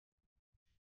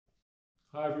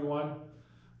Hi everyone,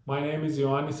 my name is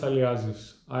Ioannis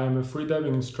Aliazis. I am a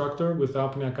freediving instructor with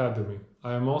Apnea Academy.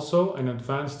 I am also an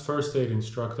advanced first aid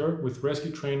instructor with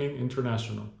Rescue Training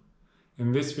International.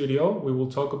 In this video, we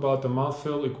will talk about the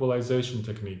Mouthfill equalization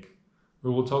technique.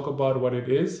 We will talk about what it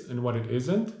is and what it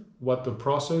isn't, what the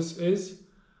process is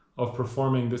of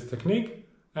performing this technique,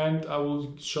 and I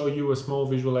will show you a small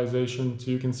visualization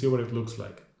so you can see what it looks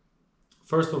like.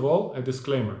 First of all, a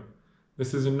disclaimer.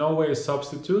 This is in no way a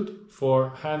substitute for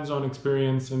hands-on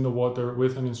experience in the water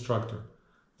with an instructor.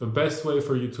 The best way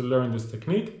for you to learn this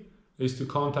technique is to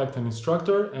contact an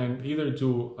instructor and either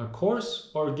do a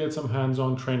course or get some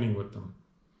hands-on training with them.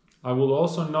 I will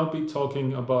also not be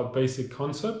talking about basic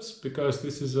concepts because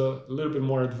this is a little bit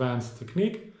more advanced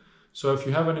technique. So if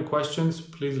you have any questions,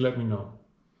 please let me know.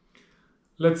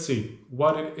 Let's see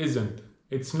what it isn't.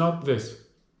 It's not this.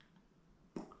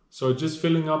 So just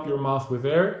filling up your mouth with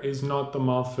air is not the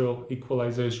mouthfill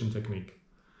equalization technique.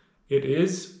 It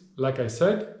is, like I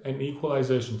said, an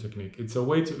equalization technique. It's a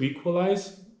way to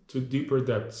equalize to deeper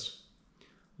depths.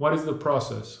 What is the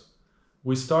process?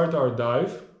 We start our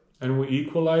dive and we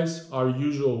equalize our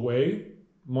usual way.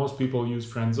 Most people use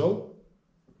Frenzel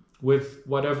with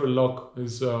whatever lock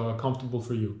is comfortable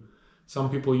for you. Some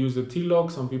people use the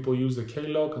T-lock, some people use the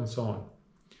K-lock, and so on.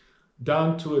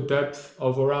 Down to a depth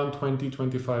of around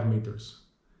 20-25 meters.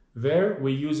 There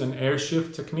we use an air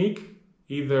shift technique,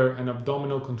 either an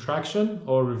abdominal contraction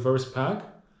or reverse pack,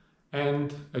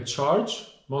 and a charge,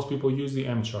 most people use the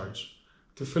M charge,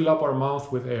 to fill up our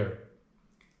mouth with air.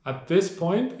 At this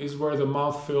point is where the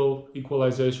mouthfill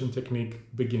equalization technique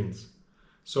begins.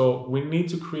 So we need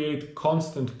to create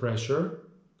constant pressure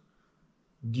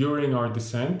during our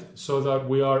descent so that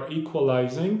we are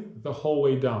equalizing the whole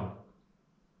way down.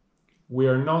 We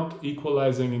are not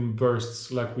equalizing in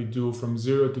bursts like we do from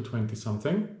 0 to 20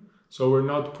 something. So we're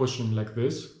not pushing like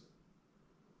this.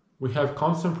 We have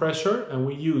constant pressure and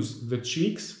we use the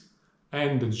cheeks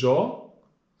and the jaw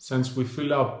since we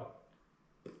fill up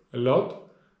a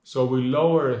lot. So we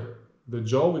lower the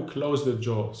jaw, we close the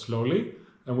jaw slowly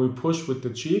and we push with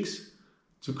the cheeks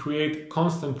to create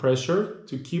constant pressure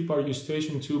to keep our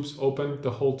eustachian tubes open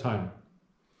the whole time.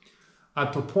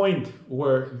 At the point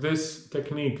where this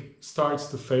technique starts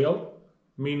to fail,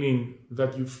 meaning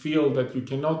that you feel that you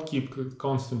cannot keep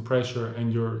constant pressure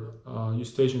and your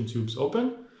eustachian tubes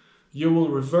open, you will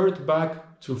revert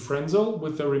back to Frenzel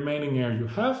with the remaining air you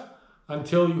have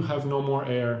until you have no more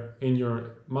air in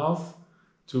your mouth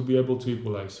to be able to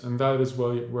equalize. And that is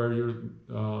where your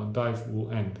dive will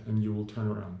end and you will turn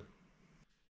around.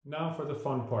 Now for the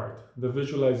fun part, the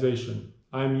visualization.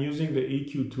 I'm using the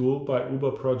EQ tool by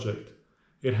UBA project.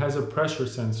 It has a pressure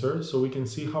sensor so we can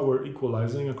see how we're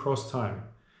equalizing across time.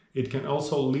 It can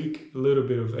also leak a little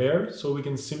bit of air so we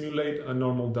can simulate a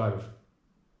normal dive.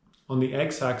 On the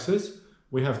x-axis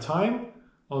we have time,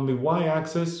 on the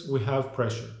y-axis we have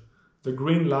pressure. The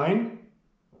green line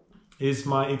is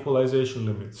my equalization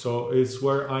limit, so it's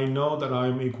where I know that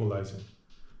I'm equalizing.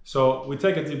 So we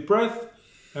take a deep breath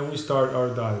and we start our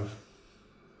dive.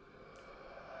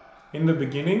 In the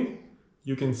beginning,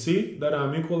 you can see that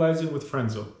I'm equalizing with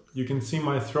Frenzel. You can see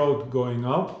my throat going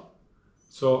up,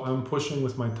 so I'm pushing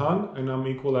with my tongue and I'm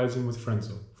equalizing with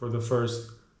Frenzel for the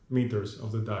first meters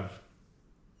of the dive.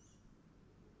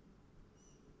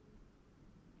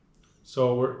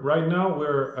 So right now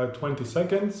we're at 20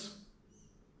 seconds.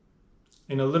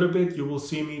 In a little bit you will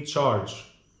see me charge.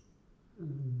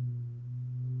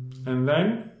 And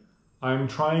then I'm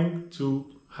trying to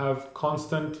have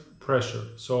constant pressure.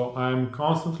 So I'm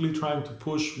constantly trying to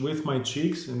push with my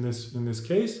cheeks in this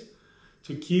case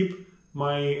to keep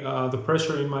my the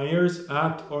pressure in my ears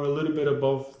at or a little bit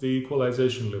above the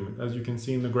equalization limit, as you can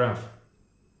see in the graph.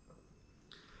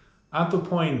 At the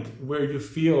point where you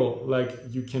feel like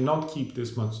you cannot keep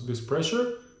this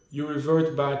pressure, you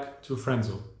revert back to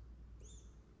Frenzel.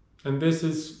 And this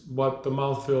is what the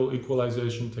mouthfill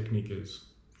equalization technique is.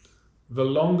 The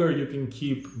longer you can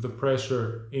keep the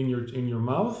pressure in your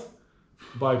mouth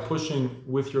by pushing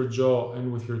with your jaw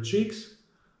and with your cheeks,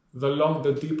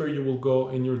 the deeper you will go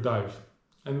in your dive.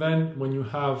 And then when you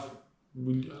have,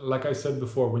 like I said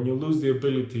before, when you lose the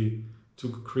ability to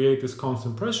create this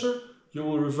constant pressure, you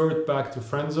will revert back to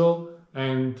Frenzel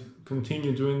and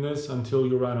continue doing this until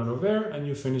you run out of air and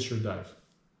you finish your dive.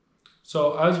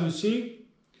 So as you see,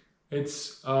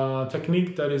 it's a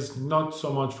technique that is not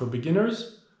so much for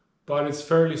beginners, but it's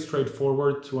fairly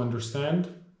straightforward to understand.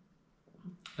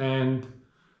 And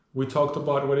we talked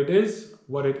about what it is,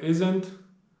 what it isn't,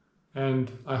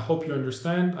 and I hope you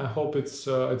understand. I hope it's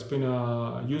been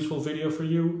a useful video for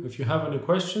you. If you have any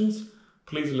questions,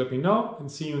 please let me know and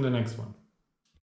see you in the next one.